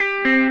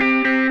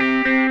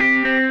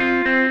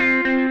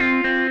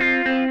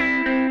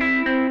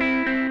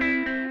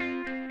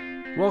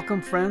welcome,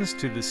 friends,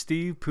 to the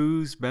Steve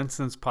Poos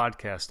Benson's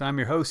podcast. I'm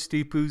your host,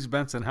 Steve Poos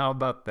Benson. How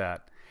about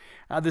that?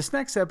 This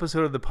next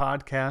episode of the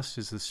podcast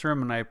is the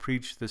sermon I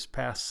preached this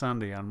past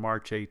Sunday on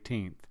March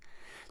 18th.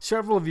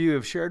 Several of you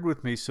have shared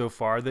with me so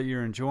far that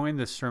you're enjoying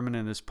this sermon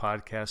in this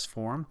podcast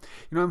form.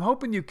 I'm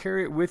hoping you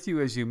carry it with you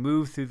as you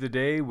move through the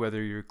day,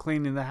 whether you're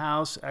cleaning the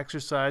house,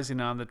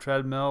 exercising on the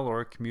treadmill,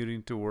 or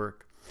commuting to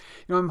work.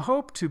 I'm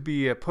hoped to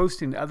be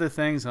posting other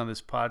things on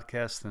this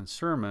podcast than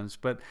sermons,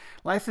 but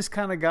life has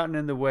kind of gotten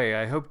in the way.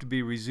 I hope to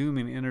be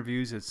resuming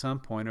interviews at some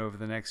point over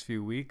the next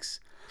few weeks.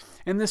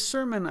 In this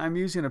sermon, I'm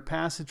using a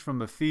passage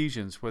from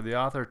Ephesians where the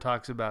author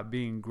talks about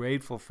being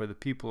grateful for the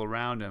people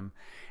around him,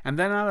 and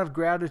then out of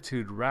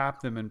gratitude,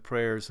 wrap them in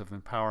prayers of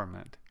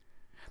empowerment.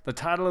 The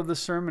title of the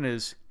sermon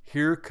is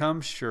Here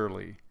Comes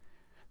Shirley.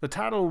 The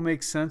title will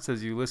make sense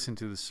as you listen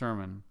to the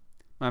sermon.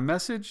 My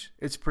message?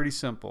 It's pretty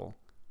simple.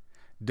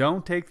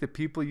 Don't take the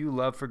people you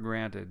love for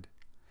granted.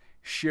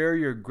 Share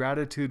your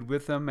gratitude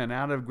with them, and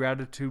out of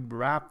gratitude,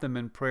 wrap them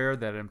in prayer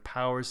that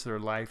empowers their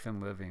life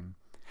and living.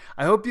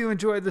 I hope you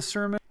enjoyed the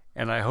sermon,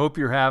 and I hope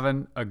you're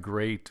having a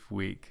great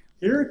week.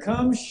 Here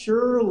comes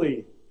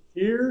Shirley.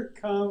 Here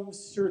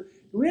comes Shirley.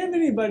 Do we have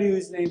anybody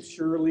who's named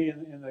Shirley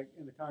in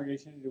the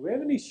congregation? Do we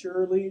have any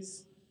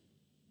Shirleys?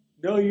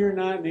 No, you're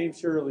not named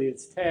Shirley.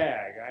 It's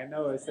Tag. I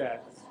know it's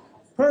that.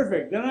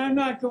 Perfect. Then I'm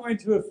not going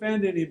to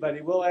offend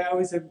anybody. Well, I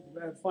always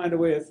find a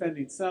way of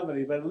offending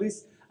somebody, but at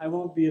least I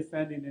won't be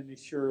offending any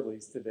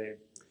Shirleys today.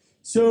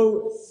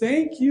 So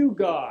thank you,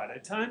 God. A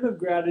time of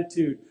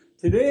gratitude.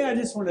 Today I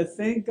just want to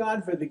thank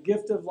God for the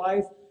gift of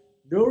life.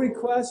 No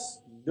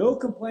requests, no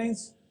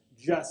complaints,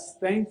 just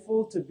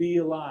thankful to be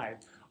alive.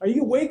 Are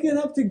you waking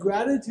up to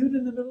gratitude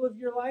in the middle of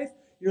your life?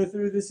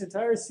 Through this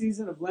entire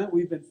season of Lent,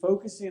 we've been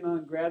focusing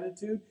on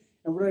gratitude.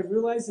 And what I've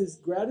realized is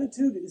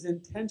gratitude is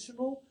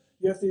intentional.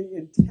 You have to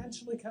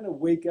intentionally kind of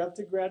wake up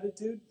to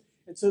gratitude.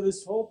 And so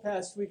this whole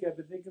past week, I've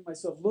been thinking to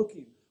myself,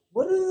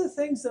 what are the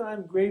things that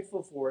I'm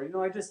grateful for? I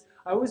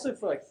always look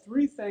for like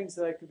 3 things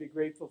that I could be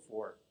grateful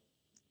for.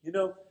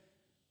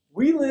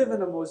 We live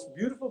in the most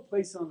beautiful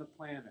place on the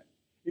planet.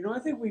 I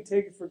think we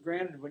take it for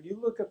granted. When you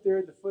look up there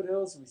at the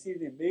foothills and we see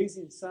the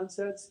amazing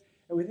sunsets,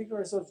 and we think to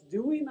ourselves,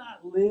 do we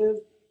not live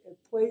in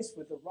a place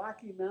with the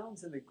Rocky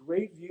Mountains and the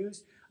great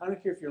views? I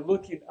don't care if you're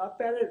looking up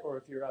at it or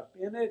if you're up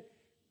in it.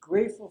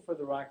 Grateful for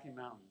the Rocky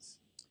Mountains.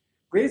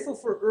 Grateful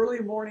for early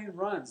morning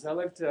runs. I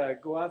like to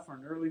go out for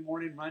an early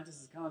morning run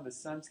just as kind of the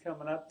sun's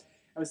coming up.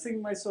 I was thinking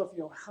to myself,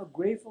 how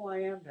grateful I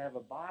am to have a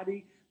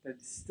body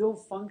that still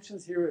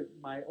functions here at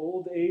my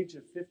old age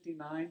of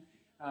 59.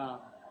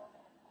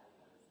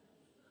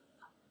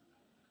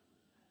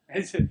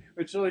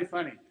 It's really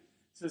funny.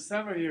 So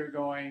some of you are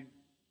going,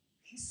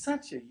 he's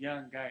such a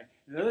young guy.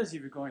 And others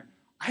of you are going,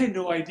 I had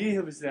no idea he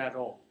was that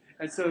old.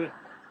 And so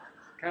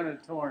kind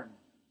of torn.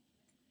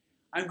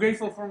 I'm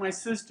grateful for my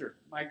sister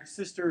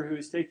who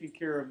is taking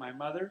care of my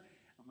mother.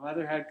 My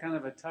mother had kind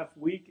of a tough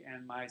week,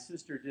 and my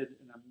sister did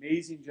an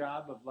amazing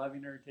job of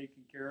loving her and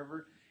taking care of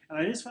her. And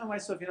I just found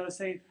myself,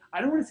 saying, I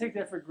don't want to take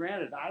that for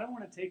granted. I don't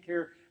want to take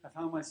care of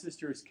how my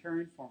sister is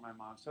caring for my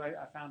mom. So I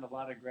found a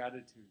lot of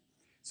gratitude.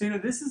 So,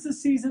 this is the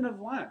season of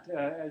Lent.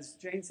 As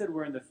Jane said,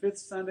 we're in the 5th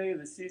Sunday of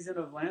the season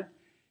of Lent.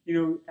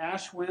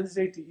 Ash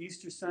Wednesday to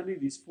Easter Sunday,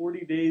 these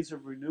 40 days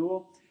of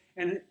renewal.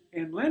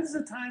 And Lent is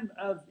a time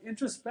of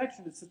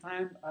introspection. It's a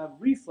time of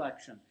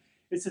reflection.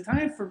 It's a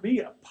time for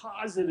me of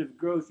positive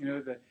growth.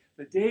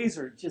 The days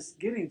are just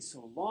getting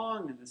so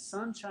long and the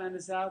sunshine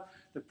is out.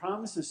 The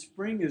promise of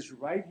spring is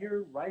right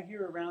here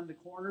around the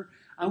corner.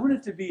 I want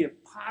it to be a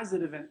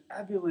positive and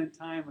ebullient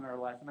time in our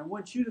life. And I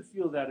want you to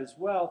feel that as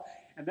well.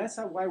 And that's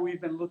why we've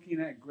been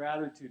looking at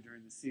gratitude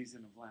during the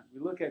season of Lent.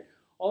 We look at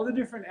all the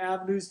different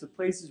avenues, the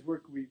places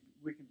where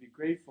we can be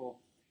grateful.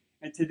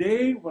 And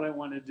today what I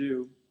want to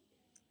do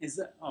is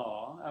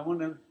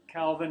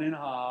Calvin and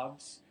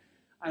Hobbes.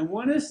 I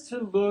want us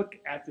to look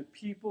at the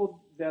people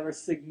that are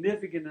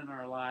significant in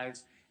our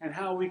lives and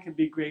how we can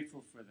be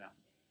grateful for them.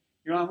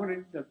 I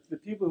want the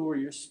people who are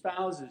your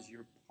spouses,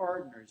 your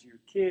partners, your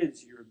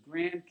kids, your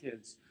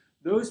grandkids,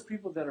 those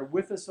people that are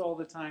with us all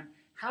the time.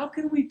 How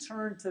can we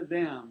turn to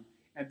them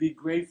and be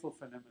grateful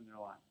for them in their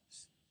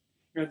lives?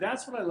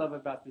 That's what I love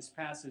about this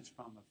passage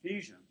from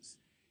Ephesians.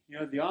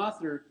 The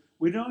author,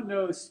 we don't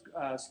know,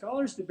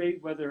 scholars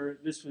debate whether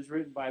this was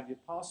written by the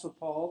Apostle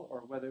Paul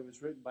or whether it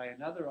was written by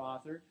another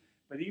author.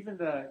 But even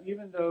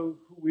though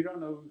we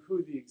don't know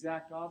who the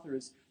exact author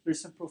is,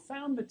 there's some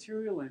profound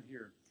material in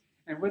here.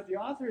 And what the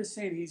author is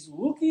saying, he's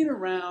looking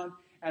around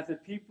at the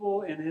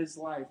people in his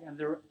life, and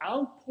they're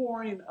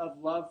outpouring of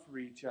love for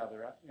each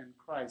other in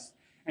Christ.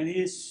 And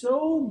he is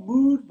so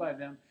moved by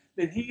them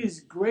that he is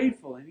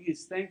grateful and he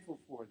is thankful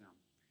for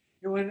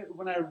them.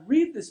 When I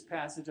read this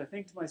passage, I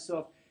think to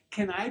myself,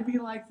 can I be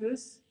like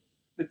this?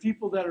 The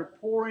people that are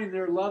pouring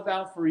their love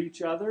out for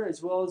each other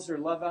as well as their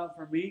love out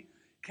for me.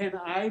 Can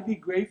I be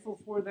grateful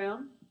for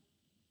them?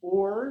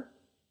 Or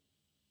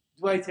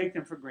do I take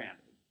them for granted?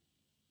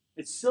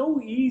 It's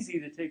so easy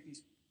to take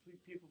these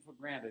people for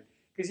granted.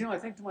 Because, I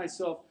think to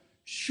myself,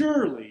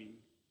 surely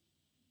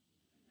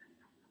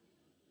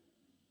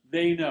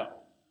they know.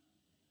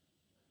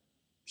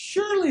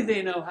 Surely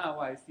they know how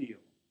I feel.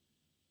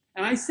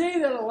 And I say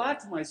that a lot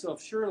to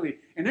myself, surely.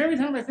 And every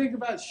time I think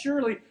about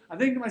Shirley, I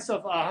think to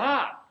myself,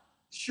 aha,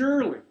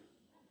 Shirley.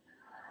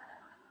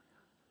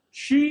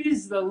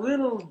 She's the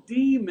little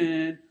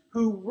demon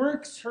who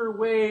works her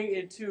way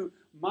into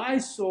my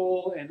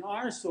soul and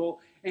our soul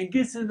and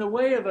gets in the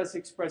way of us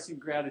expressing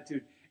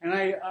gratitude. And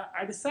I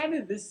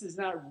decided this is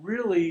not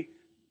really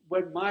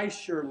what my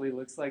Shirley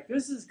looks like.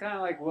 This is kind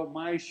of like what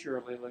my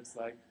Shirley looks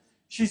like.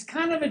 She's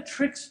kind of a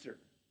trickster.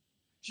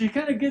 She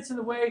kind of gets in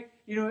the way,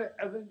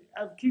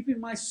 of keeping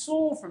my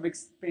soul from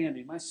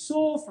expanding, my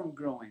soul from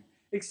growing,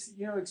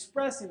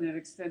 expressing and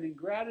extending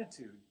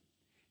gratitude.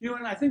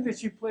 And I think that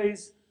she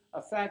plays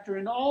a factor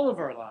in all of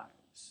our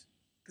lives.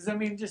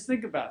 Because, just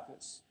think about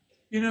this.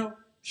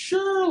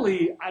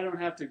 Surely I don't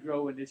have to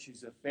grow in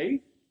issues of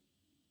faith.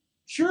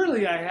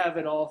 Surely I have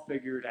it all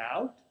figured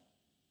out.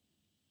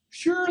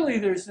 Surely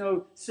there's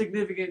no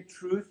significant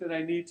truth that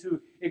I need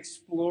to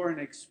explore and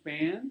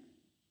expand.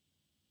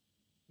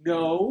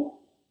 No,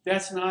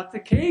 that's not the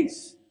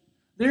case.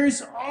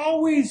 There's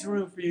always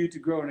room for you to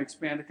grow and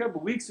expand. A couple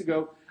of weeks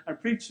ago, I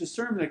preached a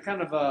sermon that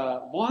kind of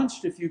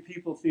launched a few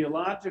people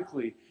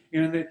theologically,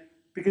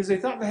 because they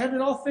thought they had it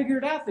all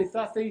figured out. They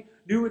thought they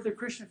knew what the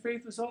Christian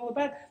faith was all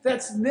about.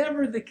 That's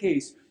never the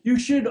case. You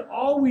should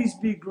always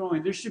be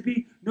growing. There should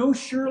be no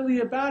surely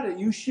about it.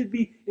 You should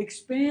be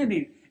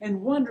expanding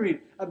and wondering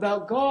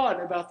about God,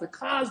 about the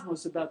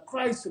cosmos, about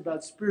Christ,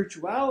 about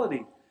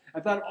spirituality,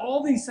 about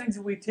all these things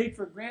that we take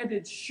for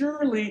granted.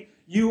 Surely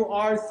you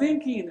are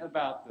thinking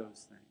about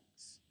those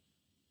things.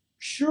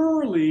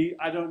 Surely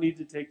I don't need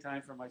to take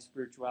time for my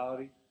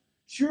spirituality.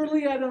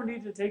 Surely I don't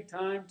need to take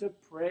time to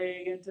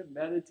pray and to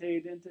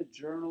meditate and to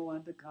journal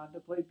and to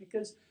contemplate,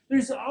 because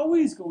there's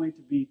always going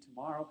to be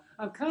tomorrow.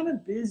 I'm kind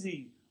of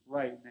busy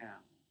right now.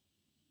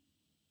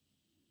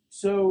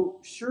 So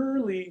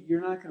surely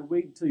you're not going to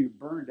wait until you're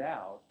burned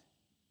out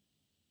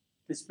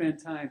to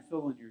spend time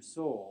filling your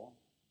soul.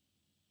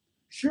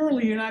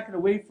 Surely you're not going to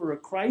wait for a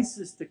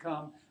crisis to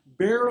come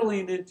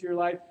barreling into your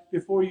life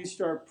before you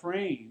start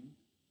praying.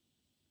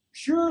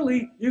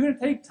 Surely you're going to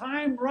take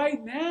time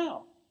right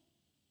now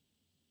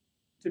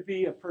to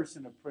be a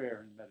person of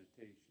prayer and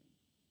meditation.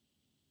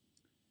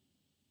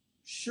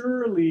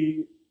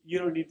 Surely you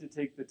don't need to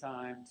take the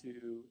time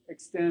to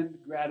extend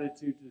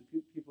gratitude to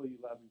the people you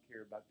love and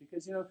care about,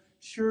 because,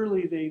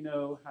 surely they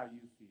know how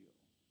you feel.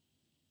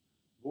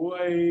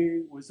 Boy,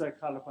 was I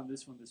caught up on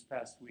this one this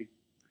past week.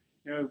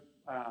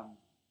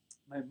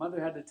 My mother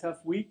had a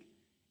tough week,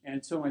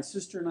 and so my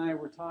sister and I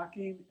were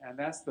talking, and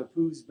that's the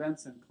Poos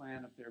Benson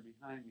clan up there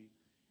behind me.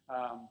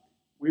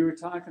 We were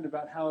talking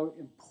about how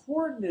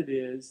important it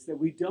is that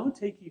we don't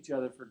take each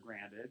other for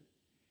granted,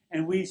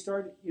 and we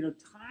start,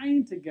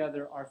 tying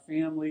together our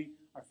family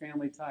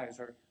ties,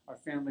 our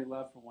family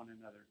love for one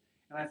another.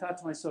 And I thought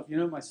to myself,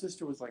 my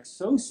sister was like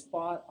so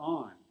spot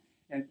on,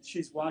 and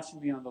she's watching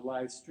me on the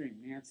live stream.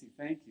 Nancy,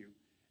 thank you.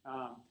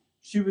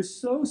 She was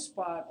so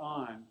spot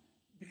on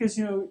because,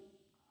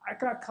 I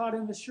got caught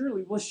in the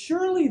surely. Well,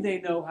 surely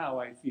they know how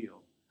I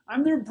feel.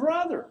 I'm their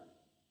brother.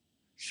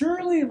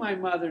 Surely my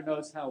mother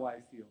knows how I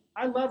feel.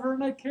 I love her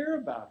and I care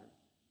about her.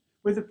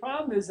 But the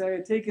problem is I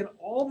had taken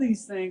all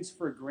these things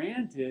for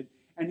granted,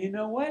 and you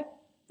know what?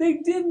 They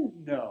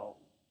didn't know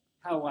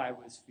how I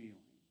was feeling.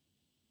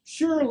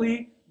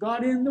 Surely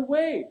got in the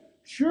way.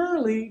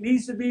 Surely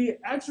needs to be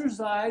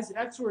exorcised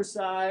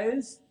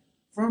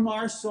from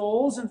our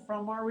souls and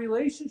from our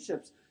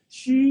relationships.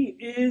 She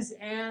is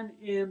an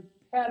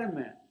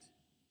impediment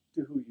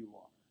to who you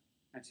are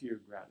and to your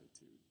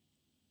gratitude.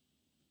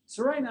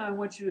 So right now I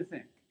want you to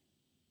think,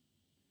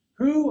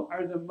 who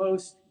are the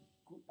most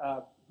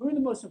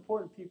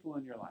important people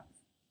in your life?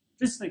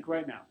 Just think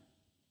right now.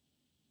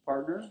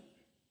 Partner,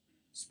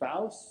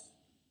 spouse,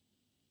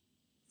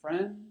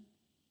 friend,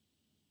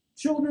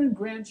 children,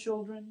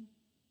 grandchildren,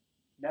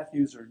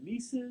 nephews or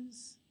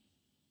nieces,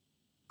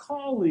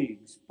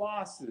 colleagues,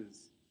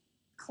 bosses,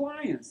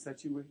 clients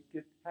that you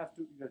get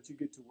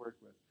to work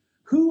with.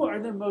 Who are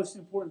the most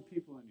important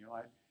people in your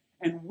life?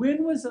 And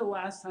when was the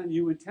last time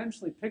you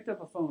intentionally picked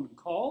up a phone and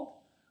called,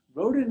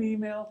 wrote an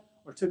email,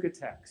 or took a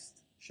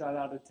text, shot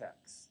out a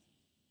text?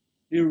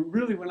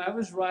 Really, when I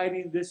was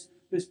writing this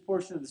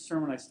portion of the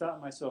sermon, I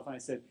stopped myself and I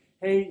said,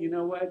 hey, you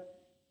know what?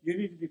 You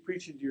need to be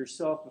preaching to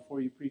yourself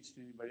before you preach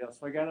to anybody else.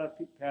 So I got out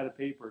a pad of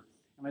paper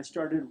and I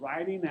started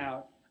writing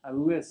out a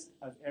list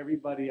of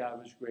everybody I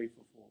was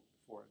grateful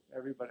for.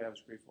 Everybody I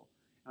was grateful.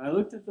 And I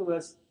looked at the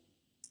list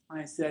and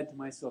I said to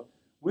myself,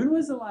 when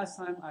was the last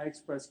time I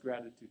expressed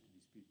gratitude to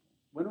these people?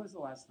 When was the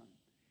last time?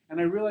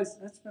 And I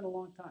realized that's been a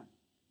long time.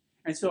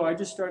 And so I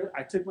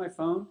took my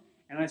phone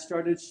and I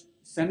started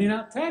sending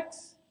out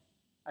texts.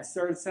 I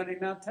started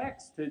sending out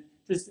texts to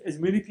just as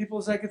many people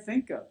as I could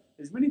think of.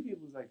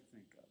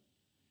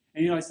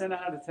 And, I sent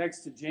out a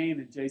text to Jane,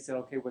 and Jay said,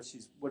 okay, what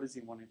is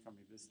he wanting from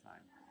me this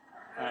time?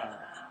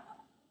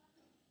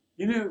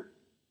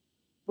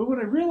 But what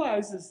I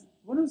realized is,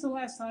 when was the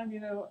last time,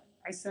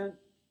 I sent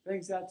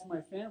things out to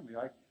my family?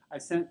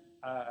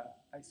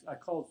 I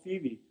called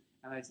Phoebe,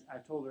 And I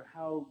told her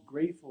how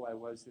grateful I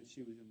was that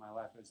she was in my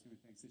life. I was doing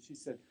things. And she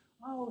said,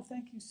 oh,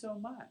 thank you so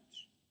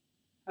much.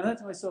 And I thought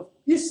to myself,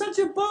 you're such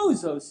a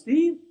bozo,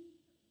 Steve.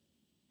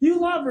 You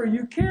love her.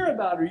 You care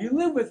about her. You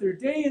live with her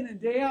day in and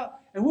day out.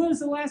 And when was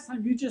the last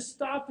time you just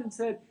stopped and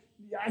said,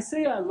 I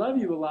say I love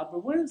you a lot,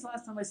 but when was the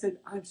last time I said,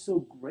 I'm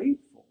so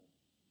grateful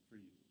for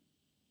you?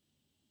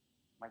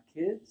 My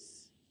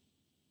kids?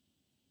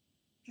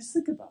 Just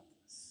think about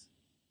this.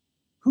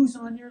 Who's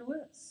on your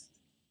list?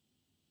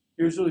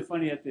 It was really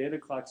funny at the 8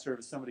 o'clock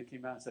service, somebody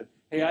came out and said,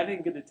 hey, I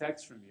didn't get a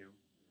text from you.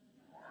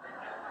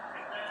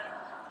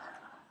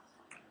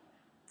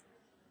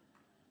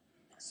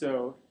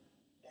 So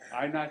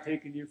I'm not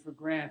taking you for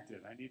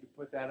granted. I need to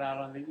put that out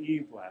on the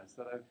e-blast,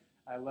 that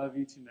I love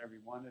each and every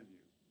one of you.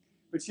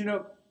 But you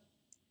know,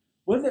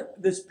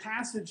 what this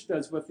passage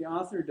does, what the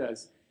author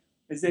does,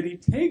 is that he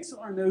takes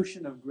our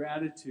notion of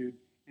gratitude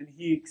and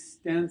he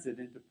extends it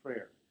into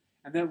prayer.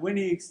 And that when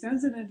he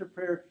extends it into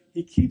prayer,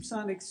 he keeps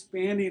on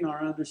expanding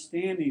our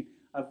understanding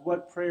of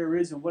what prayer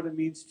is and what it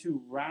means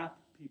to wrap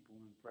people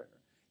in prayer.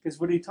 Because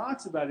what he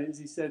talks about is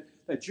he said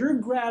that your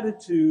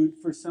gratitude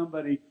for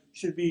somebody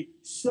should be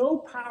so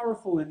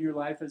powerful in your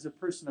life as a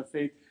person of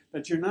faith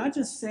that you're not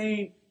just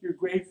saying you're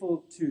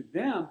grateful to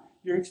them,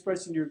 you're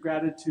expressing your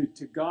gratitude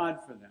to God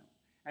for them.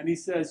 And he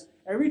says,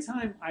 every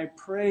time I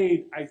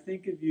prayed, I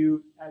think of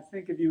you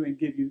and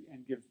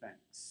give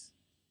thanks.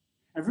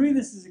 And for me,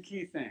 this is a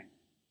key thing.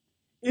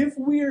 If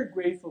we are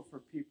grateful for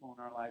people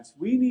in our lives,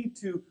 we need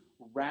to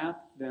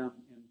wrap them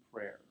in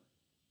prayer.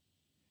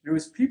 And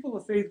as people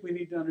of faith, we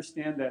need to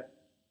understand that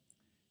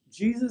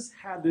Jesus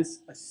had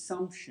this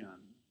assumption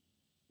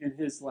in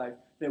his life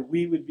that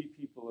we would be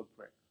people of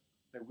prayer.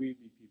 That we would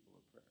be people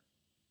of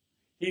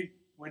prayer.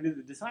 When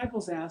the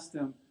disciples asked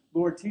him,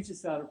 Lord, teach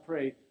us how to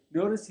pray,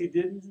 notice he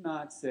did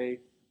not say,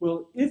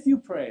 well, if you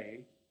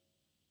pray.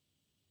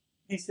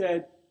 He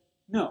said,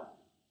 no,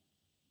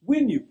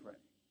 when you pray.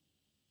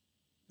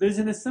 There's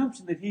an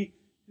assumption that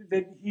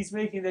he's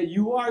making that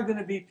you are going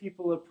to be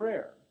people of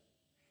prayer.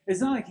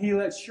 It's not like he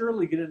let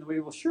Shirley get in the way.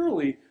 Well,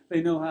 surely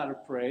they know how to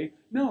pray.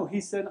 No,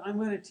 he said, I'm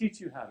going to teach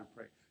you how to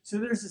pray. So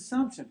there's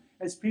assumption.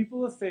 As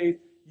people of faith,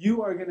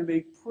 you are going to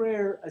make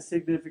prayer a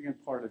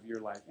significant part of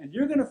your life. And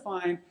you're going to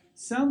find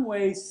some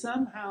way,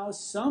 somehow,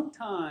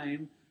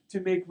 sometime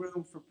to make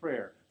room for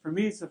prayer. For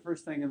me, it's the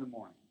first thing in the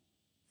morning.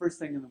 First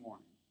thing in the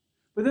morning.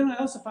 But then I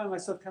also find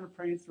myself kind of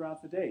praying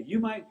throughout the day. You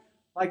might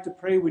like to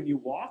pray when you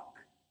walk,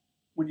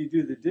 when you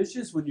do the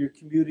dishes, when you're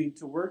commuting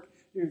to work.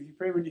 If you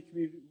pray when you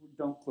commute,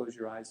 don't close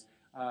your eyes.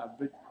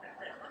 But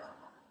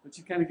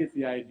you kind of get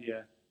the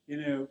idea.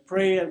 You know,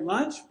 pray at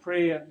lunch,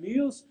 pray at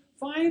meals.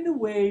 Find a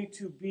way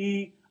to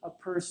be a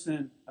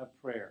person of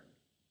prayer.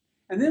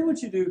 And then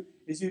what you do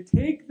is you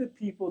take the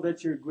people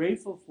that you're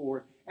grateful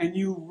for and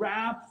you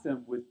wrap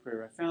them with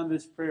prayer. I found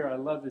this prayer, I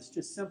love this,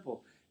 just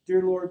simple.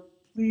 Dear Lord,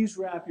 please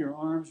wrap your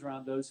arms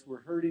around those who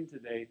are hurting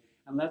today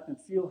and let them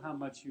feel how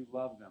much you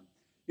love them.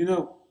 You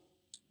know,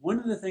 one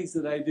of the things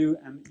that I do,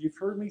 and you've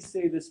heard me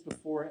say this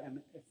before, and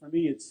for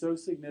me it's so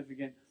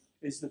significant,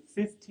 is the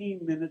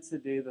 15 minutes a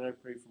day that I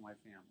pray for my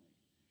family.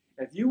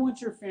 If you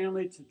want your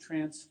family to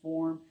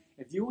transform,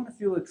 if you want to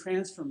feel a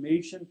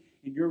transformation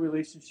in your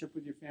relationship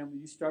with your family,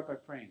 you start by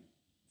praying.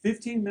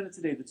 15 minutes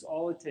a day, that's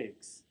all it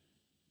takes.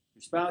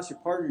 Your spouse, your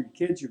partner, your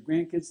kids, your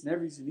grandkids,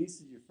 nephews and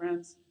nieces, your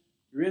friends,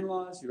 your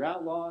in-laws, your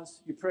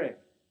outlaws, you pray.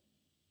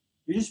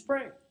 You just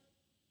pray.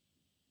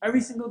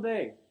 Every single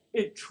day.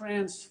 It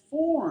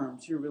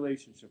transforms your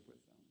relationship with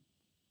them.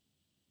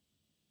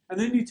 And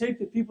then you take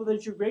the people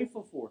that you're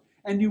grateful for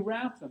and you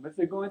wrap them. If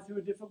they're going through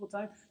a difficult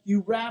time,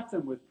 you wrap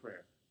them with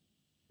prayer.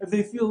 If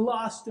they feel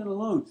lost and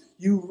alone,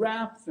 you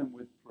wrap them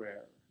with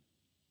prayer.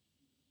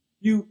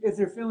 If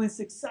they're feeling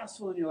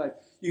successful in your life,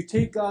 you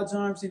take God's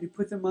arms and you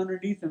put them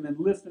underneath them and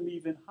lift them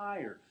even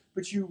higher.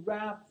 But you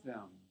wrap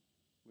them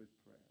with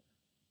prayer.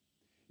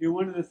 You know,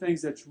 one of the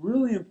things that's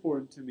really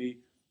important to me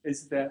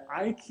is that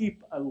I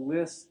keep a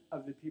list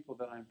of the people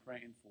that I'm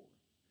praying for.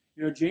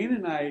 You know, Jane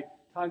and I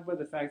talk about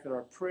the fact that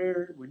our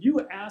prayer, when you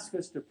ask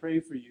us to pray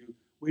for you,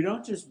 we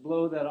don't just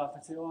blow that off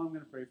and say, oh, I'm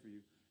going to pray for you.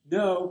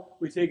 No,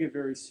 we take it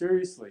very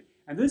seriously.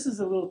 And this is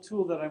a little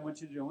tool that I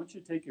want you to do. I want you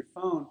to take your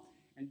phone,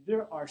 and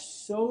there are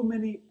so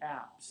many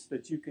apps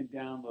that you can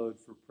download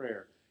for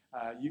prayer.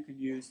 You can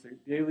use the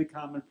Daily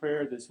Common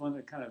Prayer. There's one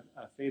that kind of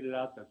faded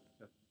out, the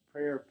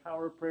prayer,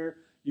 Power Prayer.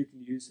 You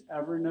can use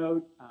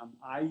Evernote.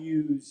 I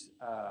use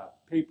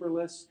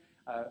Paperless,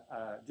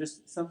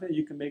 just something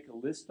you can make a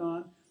list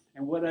on.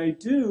 And what I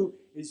do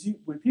is,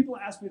 when people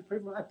ask me to pray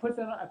for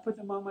them, I put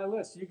them on my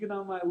list. You get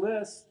on my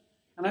list,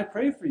 and I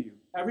pray for you.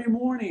 Every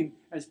morning,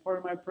 as part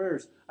of my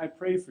prayers, I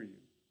pray for you.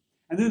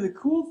 And then the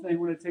cool thing,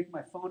 when I take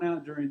my phone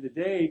out during the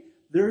day,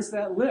 there's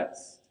that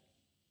list.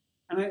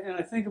 And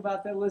I think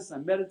about that list. I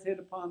meditate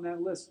upon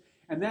that list.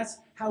 And that's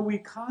how we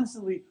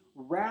constantly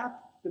wrap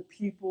the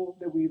people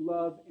that we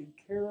love and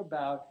care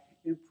about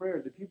in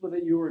prayer. The people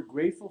that you are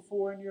grateful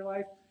for in your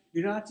life,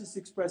 you're not just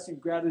expressing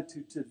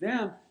gratitude to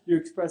them, you're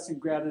expressing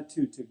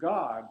gratitude to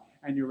God,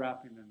 and you're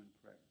wrapping them in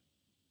prayer.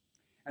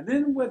 And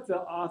then what the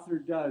author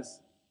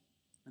does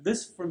And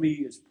this for me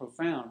is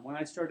profound. When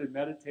I started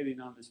meditating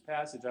on this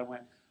passage, I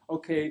went,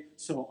 okay,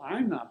 so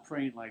I'm not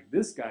praying like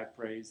this guy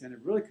prays. And it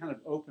really kind of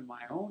opened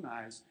my own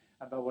eyes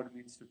about what it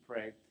means to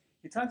pray.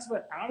 He talks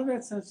about out of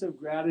that sense of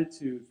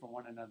gratitude for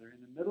one another,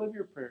 in the middle of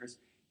your prayers,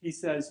 he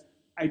says,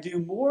 I do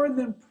more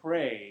than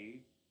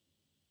pray.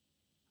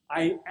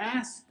 I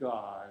ask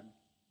God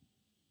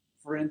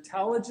for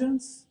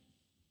intelligence,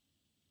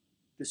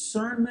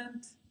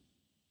 discernment,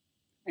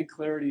 and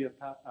clarity of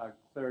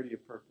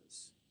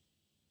purpose.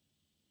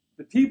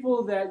 The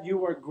people that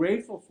you are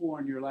grateful for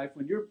in your life,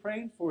 when you're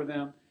praying for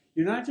them,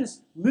 you're not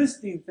just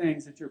listing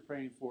things that you're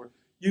praying for.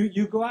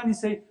 You go out and you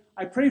say,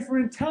 I pray for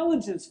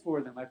intelligence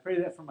for them. I pray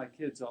that for my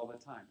kids all the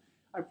time.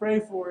 I pray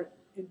for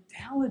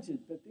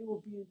intelligence, that they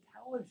will be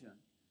intelligent,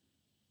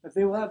 that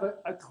they will have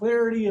a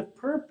clarity of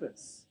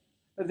purpose,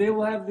 that they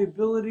will have the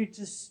ability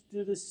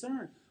to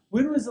discern.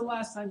 When was the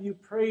last time you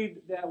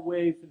prayed that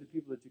way for the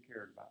people that you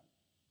cared about?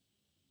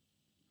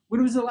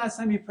 When was the last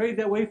time you prayed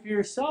that way for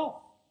yourself?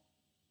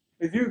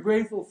 If you're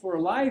grateful for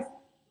life,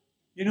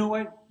 you know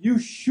what? You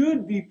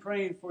should be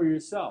praying for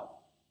yourself.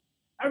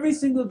 Every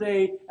single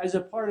day, as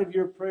a part of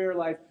your prayer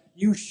life,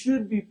 you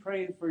should be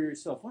praying for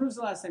yourself. When was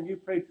the last time you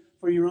prayed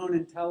for your own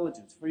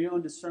intelligence, for your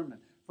own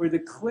discernment, for the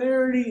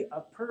clarity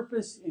of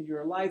purpose in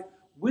your life?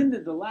 When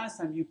did the last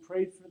time you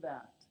prayed for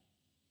that?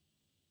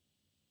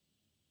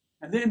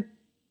 And then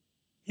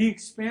he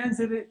expands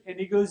it and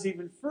he goes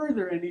even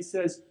further and he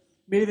says,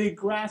 may they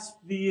grasp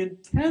the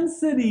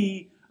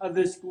intensity of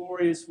this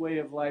glorious way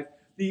of life,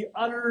 the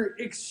utter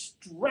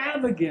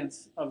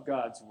extravagance of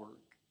God's work.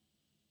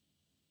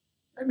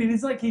 I mean,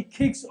 it's like he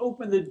kicks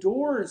open the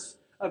doors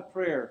of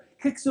prayer,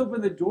 kicks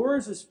open the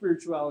doors of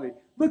spirituality.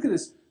 Look at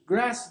this.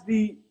 Grasp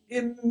the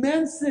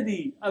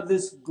immensity of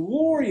this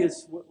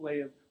glorious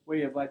way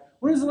of life.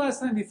 When was the last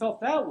time you felt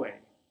that way?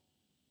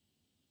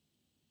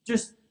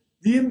 Just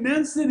the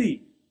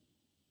immensity.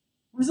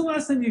 When was the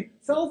last time you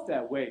felt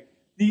that way?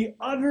 The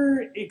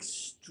utter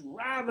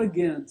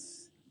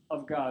extravagance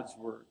of God's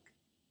work.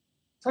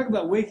 Talk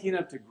about waking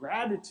up to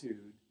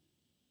gratitude.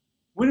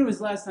 When was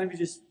the last time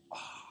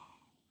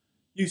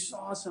you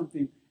saw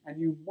something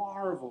and you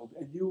marveled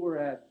and you were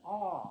at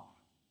awe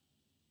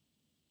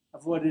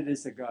of what it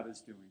is that God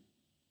is doing?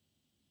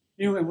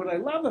 You know, and what I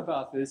love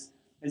about this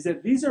is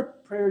that these are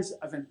prayers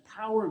of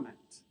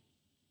empowerment.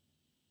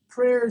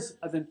 Prayers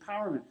of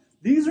empowerment.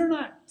 These are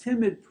not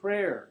timid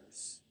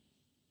prayers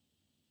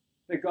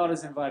that God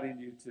is inviting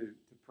you to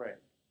pray.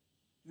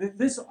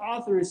 This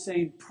author is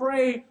saying,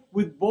 pray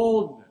with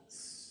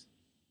boldness.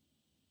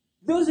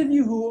 Those of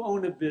you who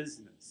own a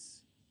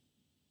business,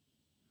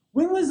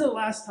 when was the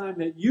last time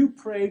that you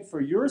prayed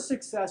for your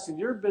success in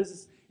your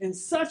business in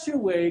such a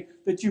way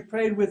that you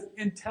prayed with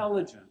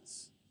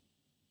intelligence,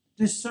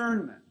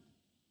 discernment,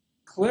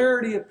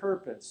 clarity of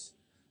purpose,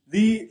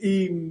 the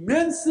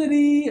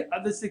immensity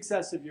of the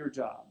success of your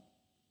job,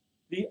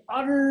 the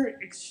utter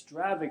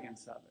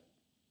extravagance of it?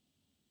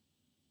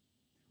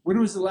 When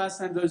was the last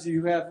time those of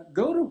you who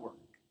go to work,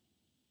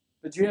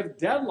 that you have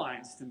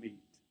deadlines to meet?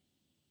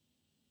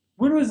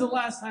 When was the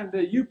last time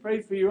that you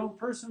prayed for your own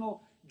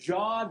personal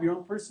job, your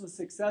own personal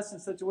success in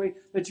such a way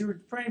that you were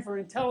praying for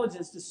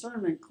intelligence,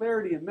 discernment,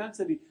 clarity,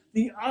 immensity,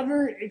 the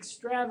utter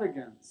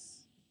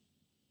extravagance?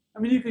 I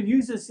mean, you can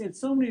use this in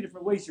so many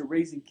different ways. You're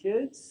raising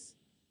kids.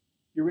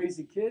 You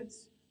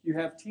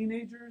have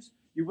teenagers.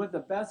 You want the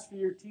best for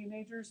your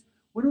teenagers.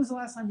 When was the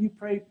last time you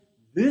prayed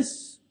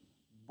this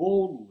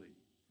boldly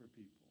for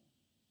people?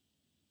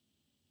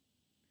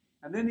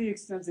 And then he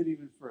extends it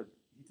even further.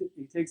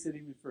 He takes it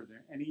even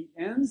further. And he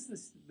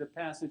ends the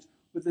passage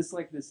with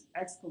this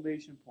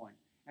exclamation point.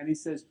 And he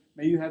says,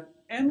 may you have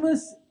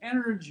endless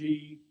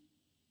energy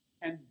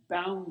and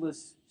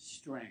boundless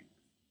strength.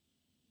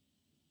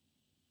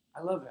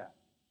 I love that.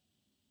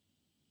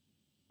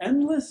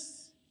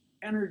 Endless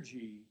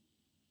energy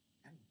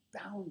and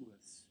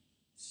boundless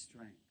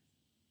strength.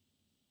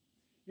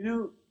 You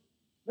know,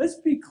 let's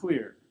be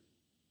clear.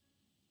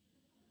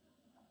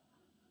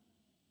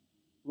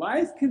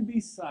 Life can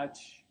be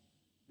such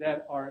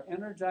that our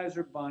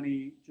Energizer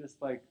bunny just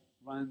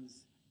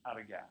runs out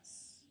of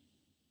gas.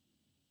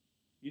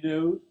 You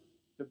know,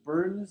 the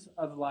burdens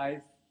of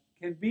life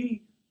can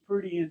be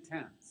pretty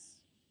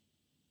intense.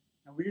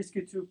 And we just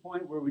get to a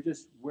point where we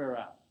just wear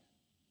out.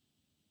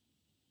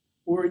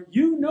 Or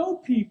you know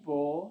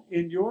people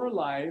in your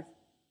life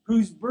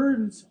whose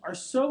burdens are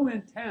so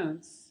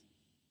intense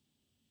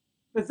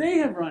that they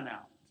have run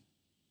out.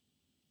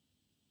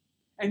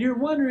 And you're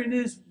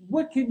wondering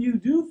what can you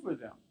do for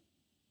them?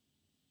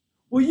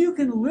 Well, you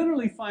can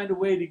literally find a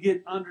way to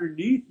get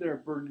underneath their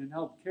burden and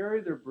help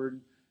carry their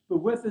burden. But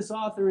what this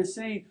author is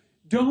saying,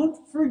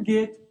 don't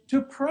forget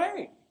to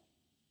pray.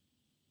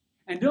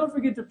 And don't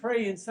forget to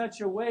pray in such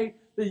a way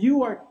that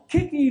you are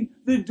kicking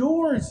the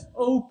doors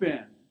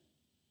open.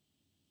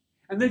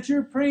 And that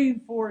you're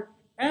praying for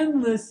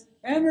endless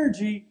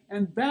energy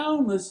and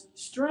boundless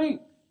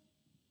strength.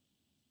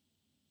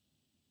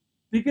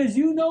 Because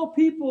you know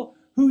people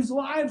whose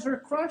lives are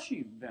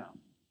crushing them.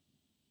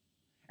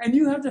 And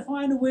you have to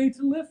find a way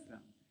to lift them.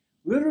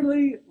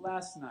 Literally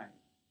last night,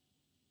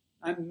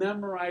 I'm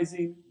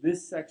memorizing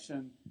this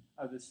section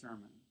of the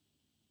sermon.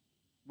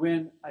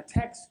 When a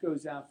text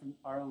goes out from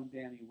our own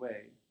Danny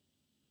Way,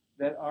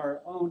 that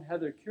our own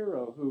Heather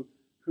Curo,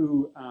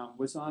 who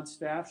was on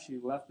staff, she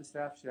left the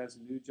staff, she has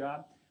a new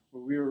job.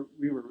 We were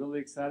really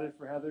excited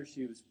for Heather.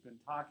 She was been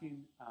talking,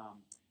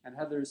 and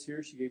Heather is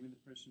here. She gave me the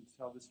permission to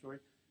tell the story.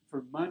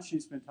 For months,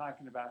 she's been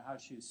talking about how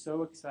she is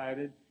so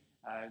excited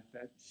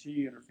that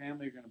she and her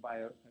family are going to buy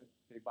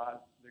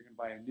they're going to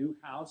buy a new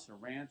house, a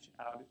ranch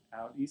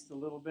out east a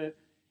little bit,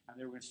 and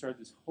they were going to start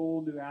this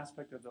whole new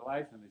aspect of their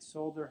life. And they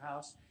sold their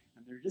house,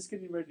 and they're just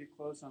getting ready to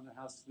close on their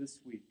house this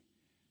week.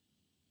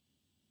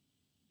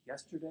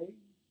 Yesterday,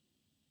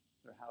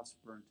 their house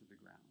burned to the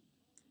ground.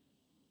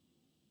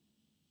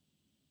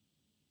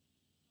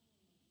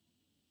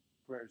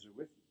 Prayers are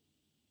with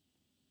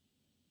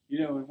you.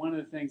 You know, and one of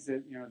the things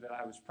that that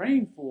I was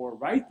praying for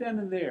right then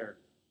and there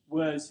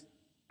was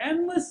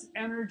endless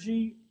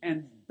energy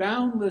and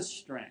boundless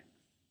strength.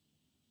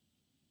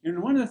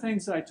 And one of the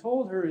things I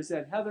told her is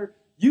that, Heather,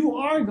 you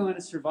are going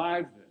to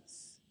survive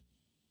this.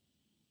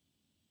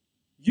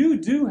 You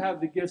do have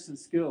the gifts and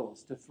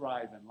skills to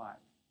thrive in life.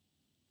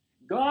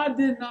 God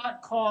did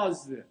not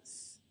cause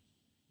this.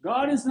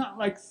 God is not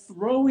like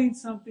throwing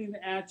something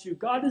at you.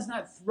 God does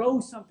not throw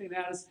something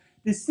at us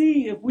to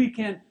see if we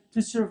can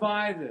to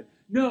survive it.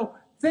 No,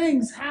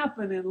 things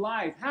happen in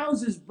life.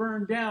 Houses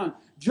burn down.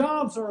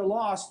 Jobs are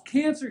lost.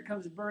 Cancer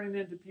comes burning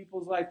into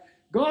people's life.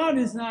 God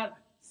is not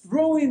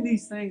throwing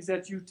these things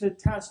at you to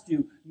test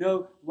you.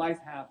 No, life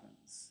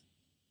happens.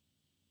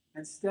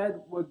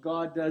 Instead, what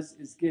God does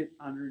is get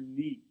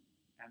underneath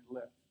and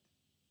lift.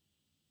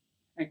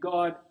 And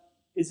God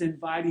is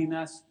inviting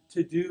us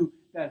to do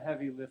that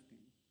heavy lifting.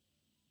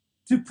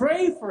 To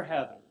pray for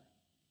Heather.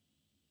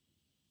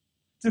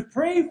 To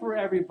pray for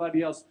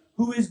everybody else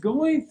who is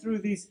going through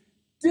these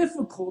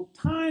difficult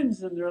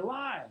times in their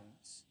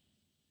lives.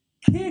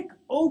 Kick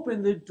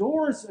open the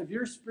doors of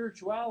your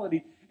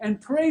spirituality and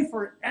pray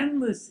for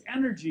endless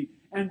energy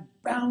and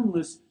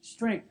boundless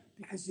strength.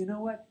 Because you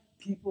know what?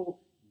 People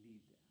need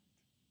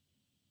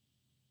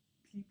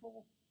that.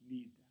 People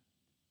need that.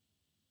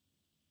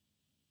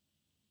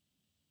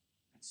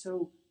 And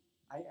so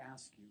I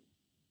ask you,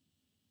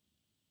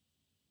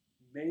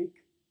 make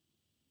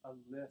a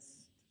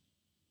list.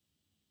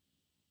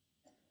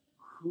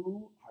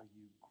 Who are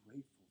you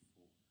grateful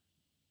for?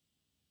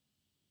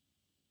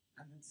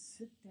 And then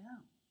sit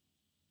down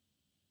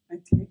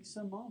and take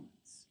some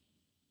moments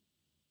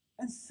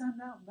and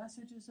send out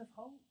messages of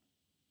hope.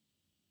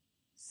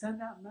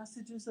 Send out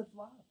messages of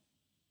love.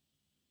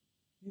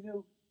 You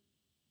know,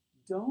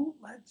 don't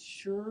let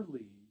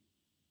Shirley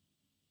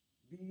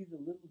be the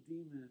little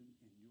demon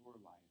in your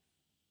life.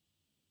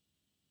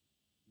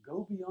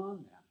 Go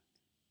beyond that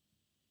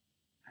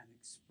and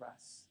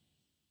express